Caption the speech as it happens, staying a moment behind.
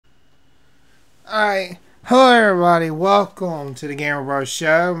Alright, hello everybody, welcome to the Gamer Bros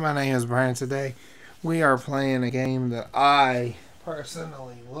Show. My name is Brian. Today we are playing a game that I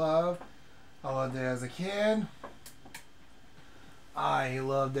personally love. I loved it as a kid. I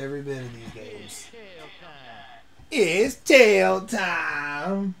loved every bit of these games. It's tail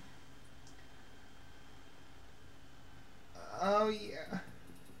time! Oh yeah.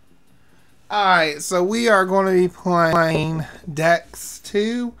 Alright, so we are going to be playing Dex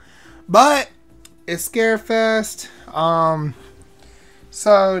 2, but it's Scarefest.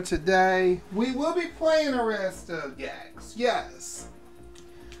 So today we will be playing the rest of Dex, yes.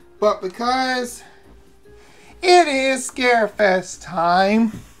 But because it is Scarefest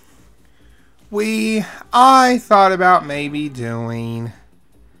time, I thought about maybe doing.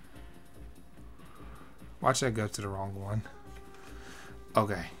 Watch that go to the wrong one.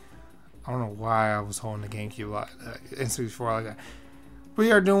 Okay. I don't know why I was holding the GameCube like N64 like that.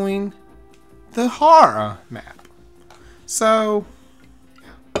 We are doing the horror map. So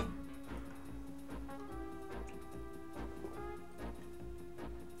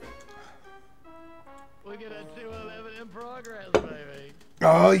we're gonna do 11 in progress, baby.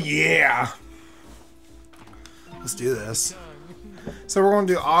 oh yeah. Let's do this. So we're gonna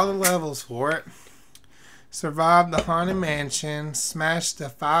do all the levels for it. Survive the haunted mansion, smash the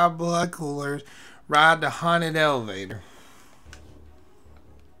 5 blood coolers, ride the haunted elevator.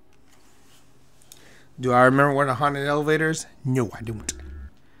 Do I remember what a haunted elevator is? No, I don't.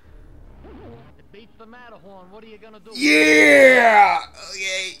 It beats the Matterhorn. What are you gonna do? Yeah!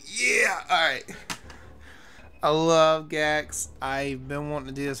 Okay, yeah! Alright. I love Gex. I've been wanting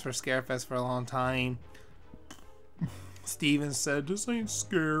to do this for Scarefest for a long time. Steven said, this ain't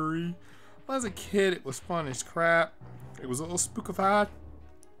scary. Well, as a kid, it was fun as crap. It was a little spookified.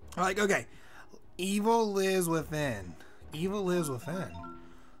 Like, okay. Evil lives within. Evil lives within.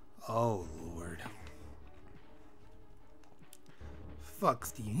 Oh, Lord. Fuck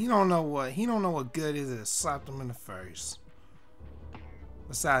Steve. He don't know what good is. It slapped him in the face.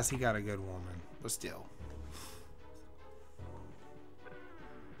 Besides, he got a good woman, but still.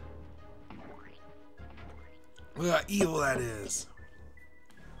 Look how evil that is.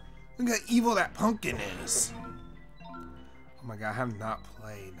 Look how evil that pumpkin is. Oh my god, I have not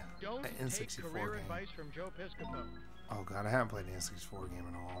played an N64 game. From Joe Piscopo. Oh god, I haven't played an N64 game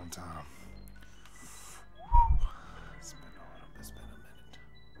in a long time. It's been a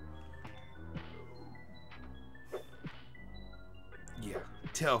minute. Yeah,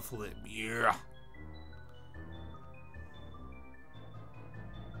 tail flip, yeah.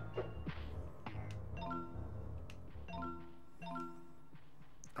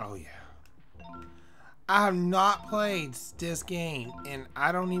 Oh yeah. I have not played this game and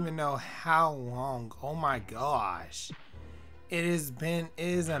I don't even know how long. Oh my gosh. It is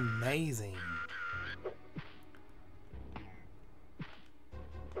amazing.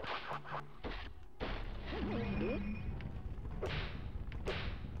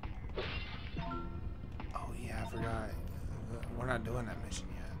 Oh yeah, I forgot. We're not doing that mission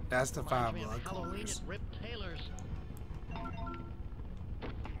yet. That's the 5 blood coolers.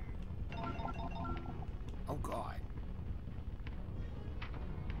 Oh god.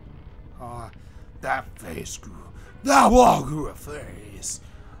 That face grew. That wall grew a face.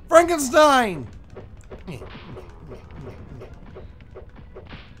 Frankenstein! Damn,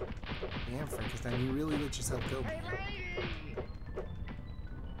 Frankenstein, you really let yourself go, man. What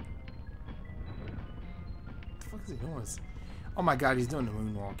the fuck is he doing? Oh my god, he's doing the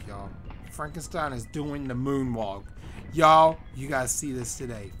moonwalk, y'all. Frankenstein is doing the moonwalk. Y'all, you guys see this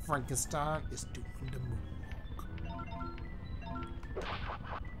today. Frankenstein is doing the moonwalk.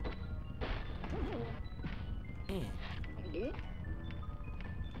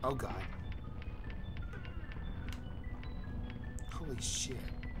 Oh god. Holy shit.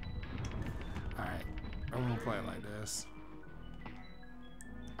 Alright. I'm gonna play it like this.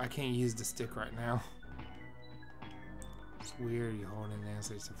 I can't use the stick right now. It's weird you holding the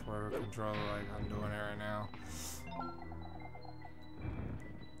N64 controller like I'm doing it right now.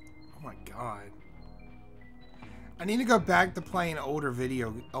 Oh my god. I need to go back to playing old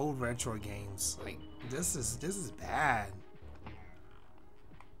retro games. Like this is bad.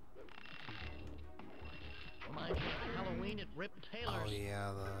 Halloween at Rip Taylor's. Oh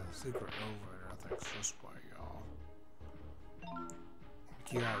yeah, the secret elevator. I think it's this way, y'all.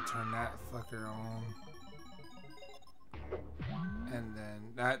 You gotta turn that fucker on. And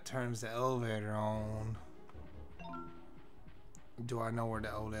then that turns the elevator on. Do I know where the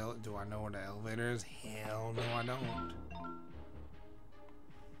elevator is? Hell no, I don't.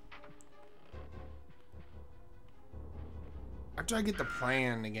 After I get the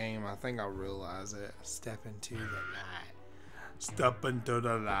plan in the game, I think I'll realize it. Step into the light. Step into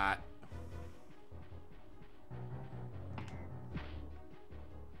the light.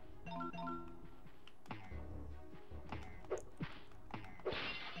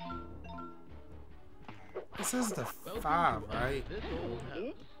 This is the 5, right?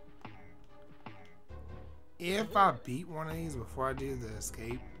 If I beat one of these before I do the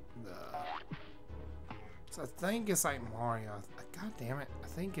escape, so I think it's like Mario. God damn it! I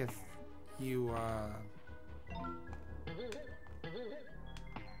think if you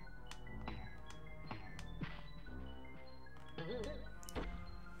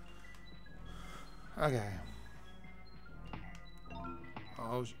okay.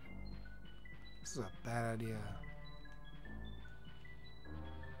 Oh, this is a bad idea.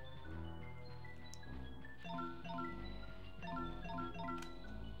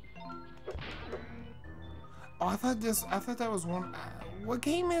 Oh, I thought that was one. What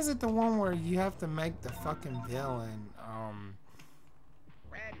game is it? The one where you have to make the fucking villain.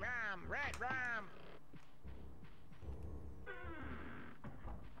 Red rum, red rum.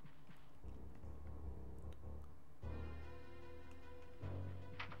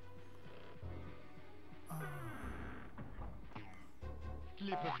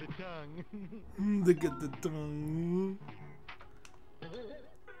 Slip of the tongue. Look at the tongue.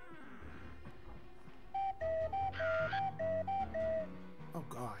 Oh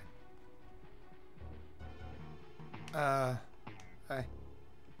God. I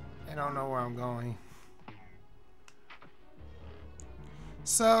don't know where I'm going.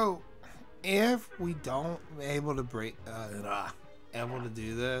 So, if we don't able to able to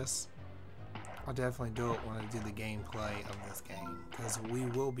do this, I'll definitely do it when I do the gameplay of this game, because we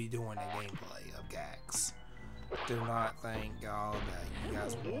will be doing a gameplay of Gax. Do not think, y'all, that you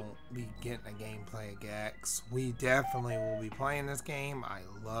guys won't be getting a gameplay of Gax. We definitely will be playing this game. I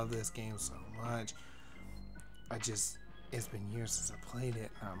love this game so much. It's been years since I played it.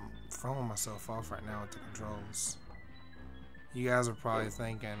 I'm throwing myself off right now with the controls. You guys are probably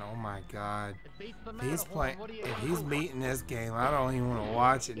thinking, oh my God, if he's beating this game, I don't even want to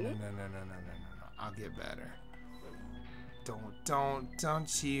watch it. No. I'll get better.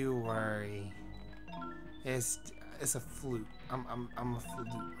 Don't you worry. It's a flute. I'm a flute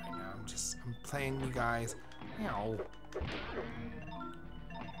right now. I'm playing you guys. Ow.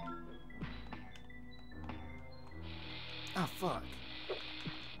 Oh fuck.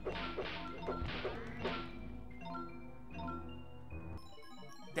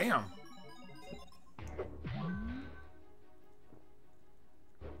 Damn.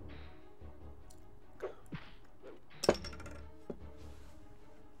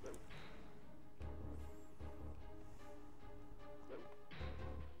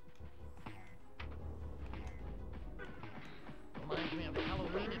 Reminds me of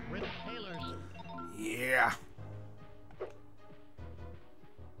Halloween at Rip Taylor's. Yeah.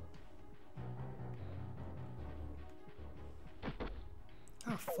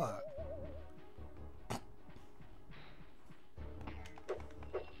 Oh fuck.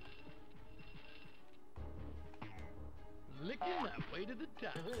 Licking my way to the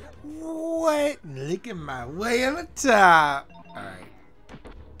top. What? Licking my way on the top. Alright.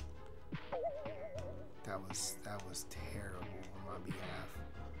 That was terrible on my behalf.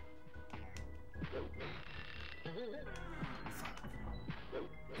 Fuck.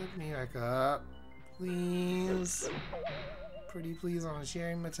 Pick me back up. Please. Pretty please on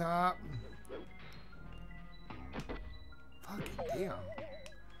sharing my top. Fucking damn.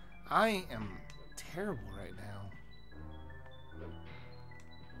 I am terrible right now.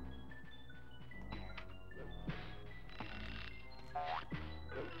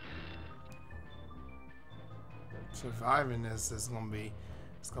 Surviving this is gonna be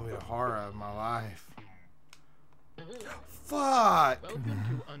the horror of my life. Fuck! Welcome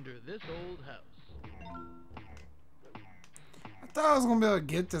to under this old house. I thought I was gonna be able to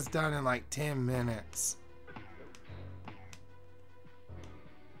get this done in like 10 minutes.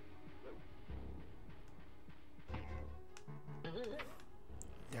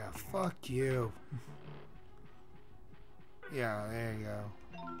 Yeah, fuck you. Yeah, there you go.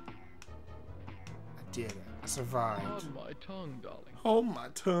 I did it. I survived. Hold my tongue, darling. Hold my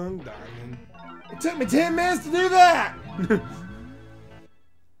tongue, darling. It took me 10 minutes to do that!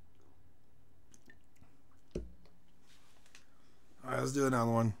 Alright, let's do another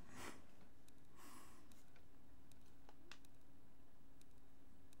one.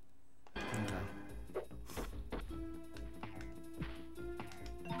 Okay.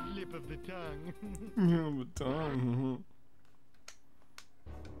 Slip of the tongue. Yeah, the tongue.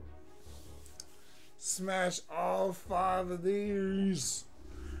 Smash all 5 of these.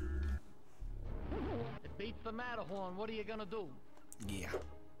 It beats the Matterhorn. What are you gonna do? Yeah.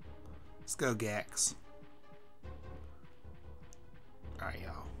 Let's go, Gax. Alright,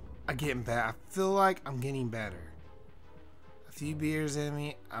 y'all. I'm getting better. I feel like I'm getting better. A few beers in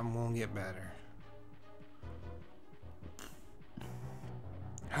me, I'm gonna get better.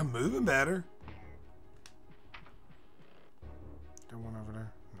 I'm moving better. There one over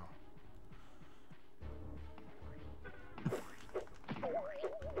there? No.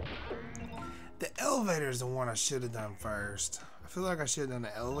 The elevator is the one I should have done first. I feel like I should have done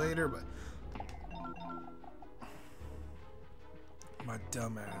the elevator, but my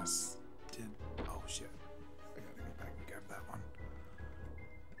dumbass did. Oh shit. I gotta go back and grab that one.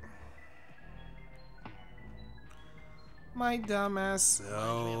 My dumbass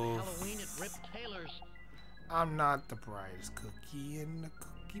Halloween self. at Rip Taylor's. I'm not the brightest cookie in the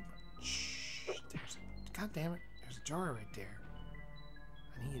cookie. Shh. There's a, God damn it. There's a jar right there.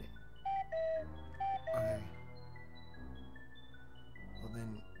 I need it. Okay. Well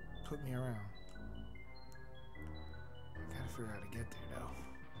then, put me around. I gotta figure out how to get there though.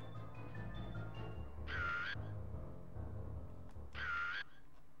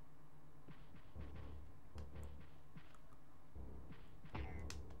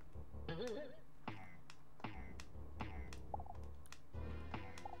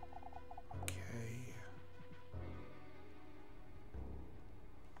 Okay.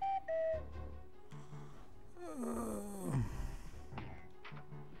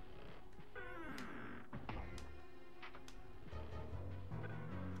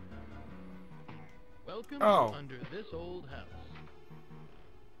 Welcome Oh. to Under This Old House.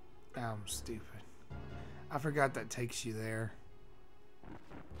 I'm stupid. I forgot that takes you there.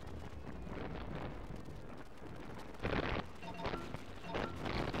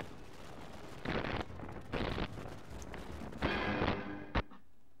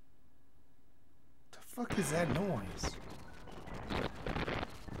 The fuck is that noise?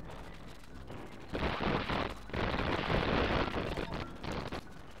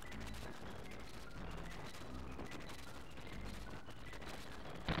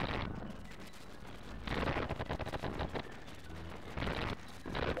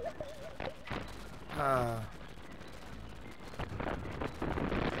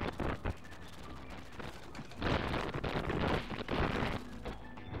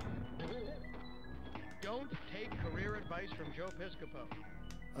 Don't take career advice from Joe Piscopo.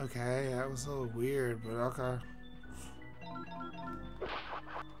 Okay, that was a little weird, but okay.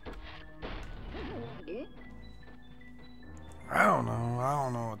 I don't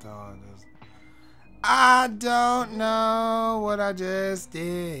know what the hell it is. I don't know what I just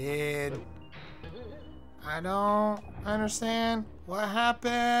did. I don't understand what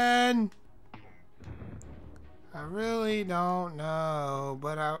happened. I really don't know,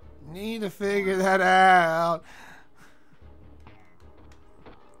 but I need to figure that out.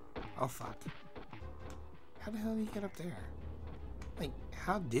 Oh fuck. How the hell did he get up there? Like,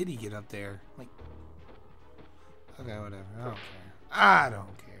 how did he get up there? Like, okay, whatever. I don't care. I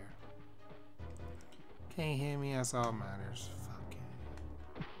don't care. Can't hear me, that's all that matters. Fuck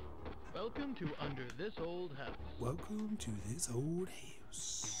it. Welcome to Under This Old House. Welcome to this old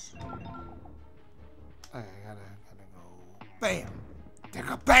house. Okay, I gotta go. Bam! Gotta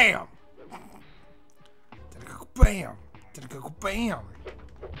go bam! Gotta go bam! Gotta go bam!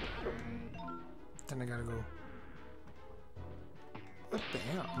 Then I gotta go. What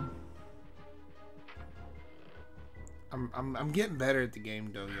bam? I'm getting better at the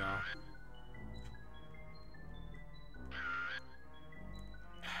game though, y'all.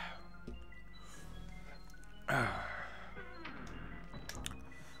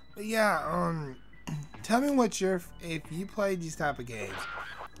 But yeah, tell me what your, if you played these type of games,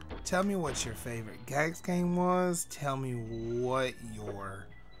 tell me what your favorite Gags game was. Tell me what your,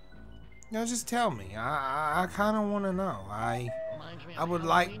 just tell me. I kind of want to know. I would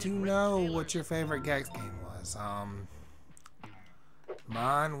like to know what your favorite Gags game was.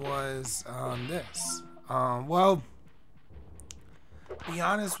 Mine was this. Well, be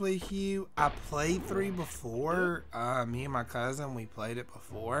honest with you, I played 3 before. Me and my cousin, we played it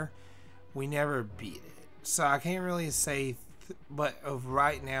before. We never beat it, so I can't really say. But of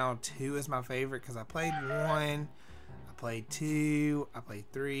right now, 2 is my favorite because I played 1, I played 2, I played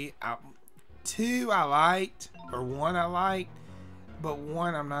 3. 2 I liked, or 1 I liked, but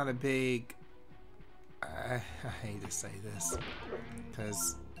 1 I'm not a big. I hate to say this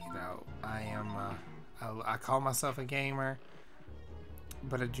because I am. I call myself a gamer,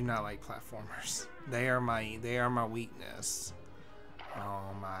 but I do not like platformers. They are my weakness.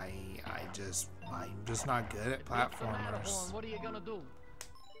 I just I'm just not good at platformers. What are you gonna do?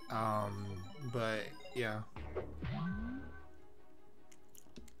 But yeah.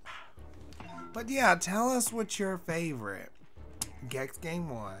 But yeah, tell us what your favorite Gex game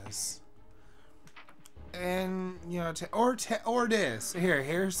was. And you know, or this.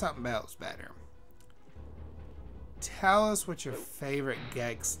 Here's something else better. Tell us what your favorite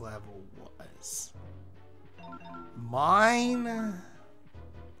Gex level was. Mine, I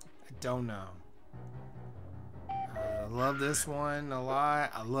don't know. I love this one a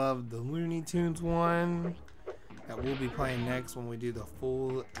lot. I love the Looney Tunes one that we'll be playing next when we do the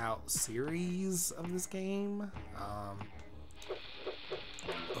full out series of this game.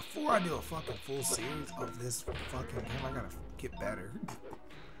 Before I do a fucking full series of this fucking game, I gotta get better.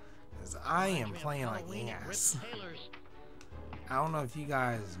 Because I am playing like ass. I don't know if you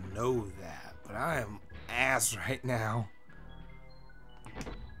guys know that, but I am ass right now.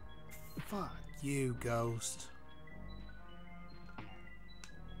 Fuck you, Ghost.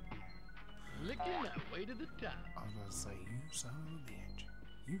 Licking that way to the top. I was about to say, you son of a bitch.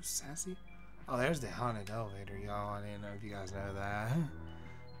 You sassy? Oh, there's the haunted elevator, y'all. I didn't know if you guys know that.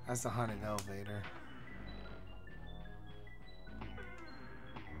 That's the haunted elevator.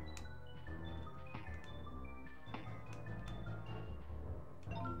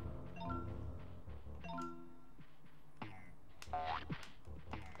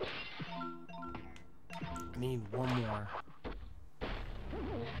 I need one more.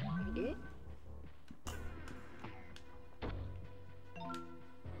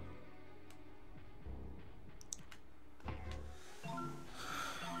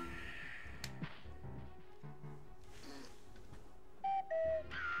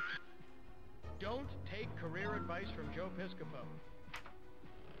 Don't take career advice from Joe Piscopo.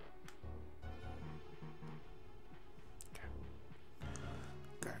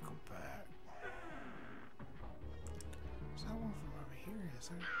 Gotta go back. Is that one from over here? Is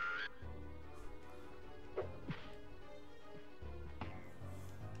there?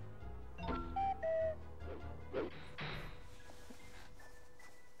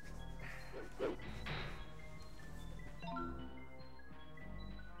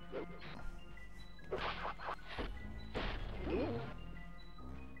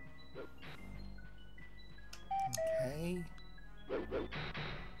 Okay.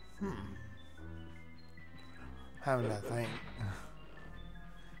 Having to think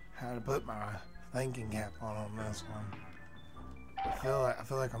how to put my thinking cap on this one. I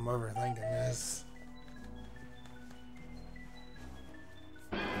feel like I'm overthinking this.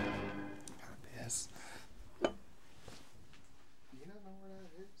 Gotta piss. Do you not know where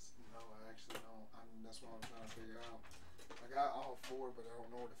that is? No, I actually don't. That's what I'm trying to figure out. I got all four, but I don't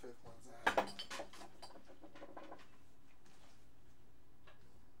know where the fifth one's at.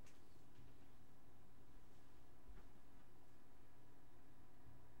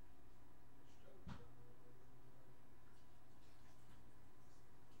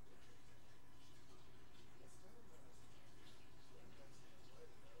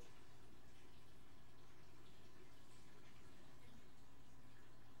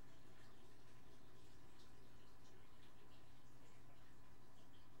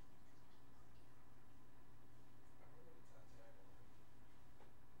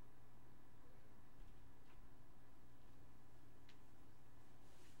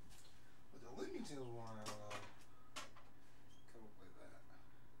 But the Looney Tunes one, I don't know. Come play that.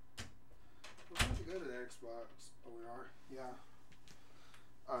 We're going to go to the Xbox. Oh, we are? Yeah.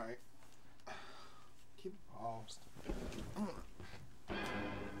 Alright. Keep it paused.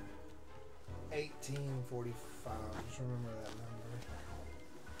 1845. Just remember that number.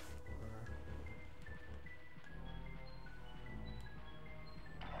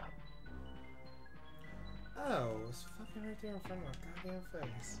 Oh, it's fucking right there in front of my goddamn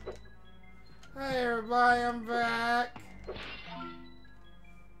face. Hey everybody, I'm back.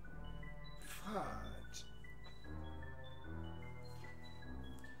 Fudge.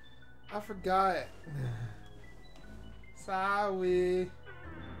 I forgot. Sorry.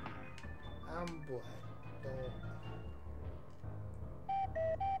 I'm black.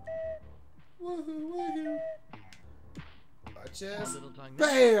 Woohoo, woohoo. Just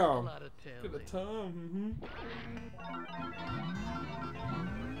bam! To the tongue.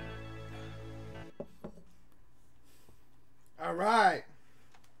 All right.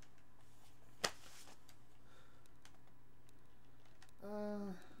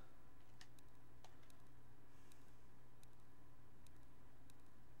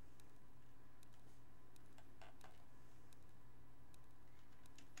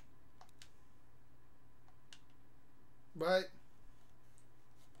 But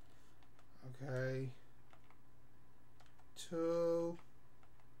okay.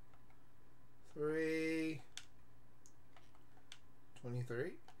 23.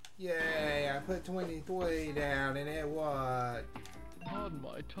 23? Yay, I put 23 down and it what? Pardon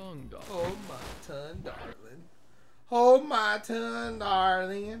my tongue, darling. Hold my tongue, darling. Hold my tongue,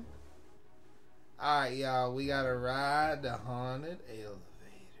 darling. Alright, y'all, we gotta ride the haunted elevator.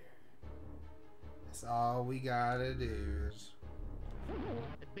 That's all we gotta do.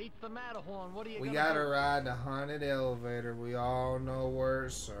 It beats the Matterhorn. What are you We gonna gotta do? ride the haunted elevator. We all know where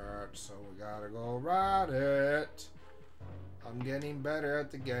it's at, so we gotta go ride it. I'm getting better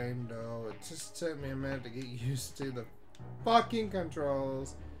at the game, though. It just took me a minute to get used to the fucking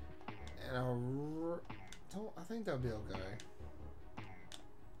controls. And I think that'll be okay.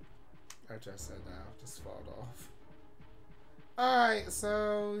 After I said that, I'll just fall off. Alright,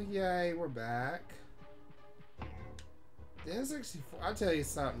 so, yay, we're back. The N64, I'll tell you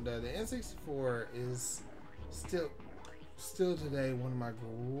something though, the N64 is still today one of my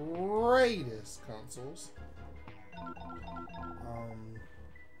greatest consoles. I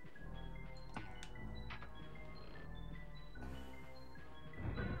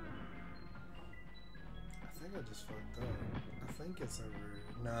think I just fucked up. I think it's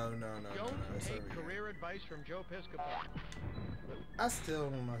over. No, Don't it's over take here. career advice from Joe Piscopo. I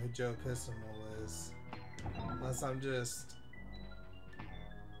still don't know who Joe Piscopo is. Unless I'm just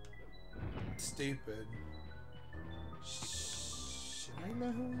stupid. Should I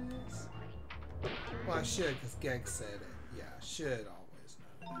know who he is? Well, I should, because Geg said it. Yeah, I should always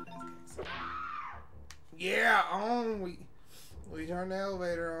know who that is, Geg said. Yeah, on. We turn the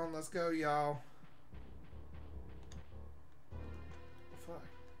elevator on. Let's go, y'all. Fuck.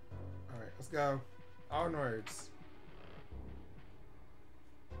 Alright, let's go. Onwards.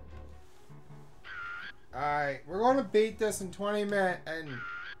 Alright, we're gonna beat this in 20 minutes, and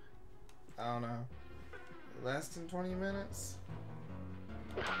I don't know, less than 20 minutes?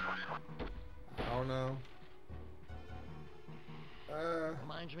 I don't know.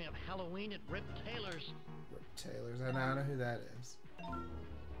 Reminds me of Halloween at Rip Taylor's. Rip Taylor's, and I know who that is.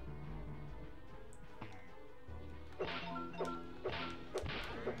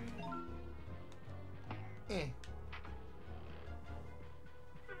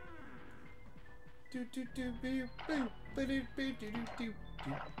 Do do do boo boo boo do boo do do do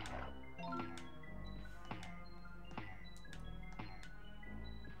do.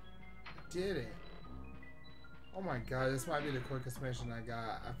 Did it. Oh my god, this might be the quickest mission I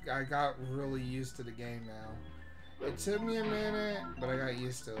got. I got really used to the game now. It took me a minute, but I got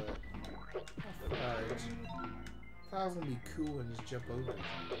used to it. Oh, fudge. I thought I was gonna be cool and just jump over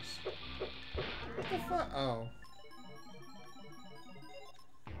things. What the fuck? Oh.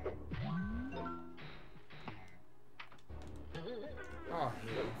 Oh,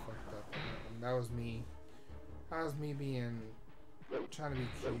 yeah, I fucked up. That was me. That was me trying to be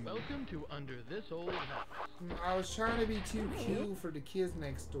cute. Welcome to Under This Old House. I was trying to be too cute for the kids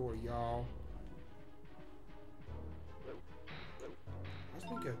next door, y'all. Watch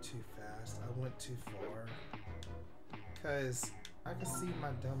me go too fast. I went too far. Because I can see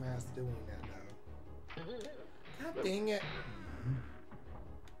my dumb ass doing that, though. God dang it.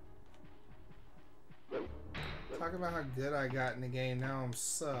 Talking about how good I got in the game, now I'm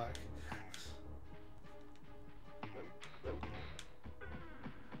suck. I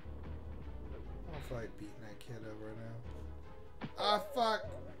don't feel like beating that kid up right now. Ah, fuck!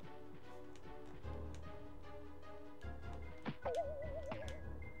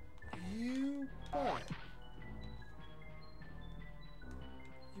 You butt.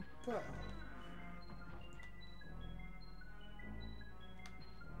 You butt.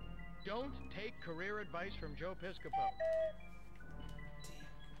 Don't take career advice from Joe Piscopo.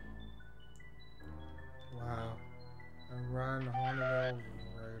 Wow. I run the haunted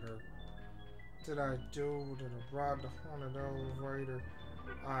elevator. Did I ride the haunted elevator?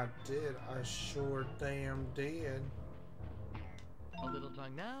 I did. I sure damn did. A little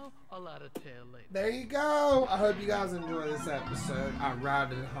tongue now, a lot of tail later. There you go. I hope you guys enjoyed this episode. I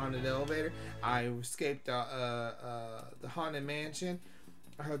ride the haunted elevator. I escaped the haunted mansion.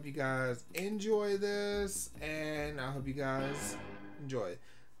 I hope you guys enjoy this, and I hope you guys enjoy it.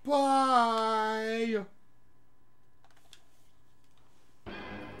 Bye!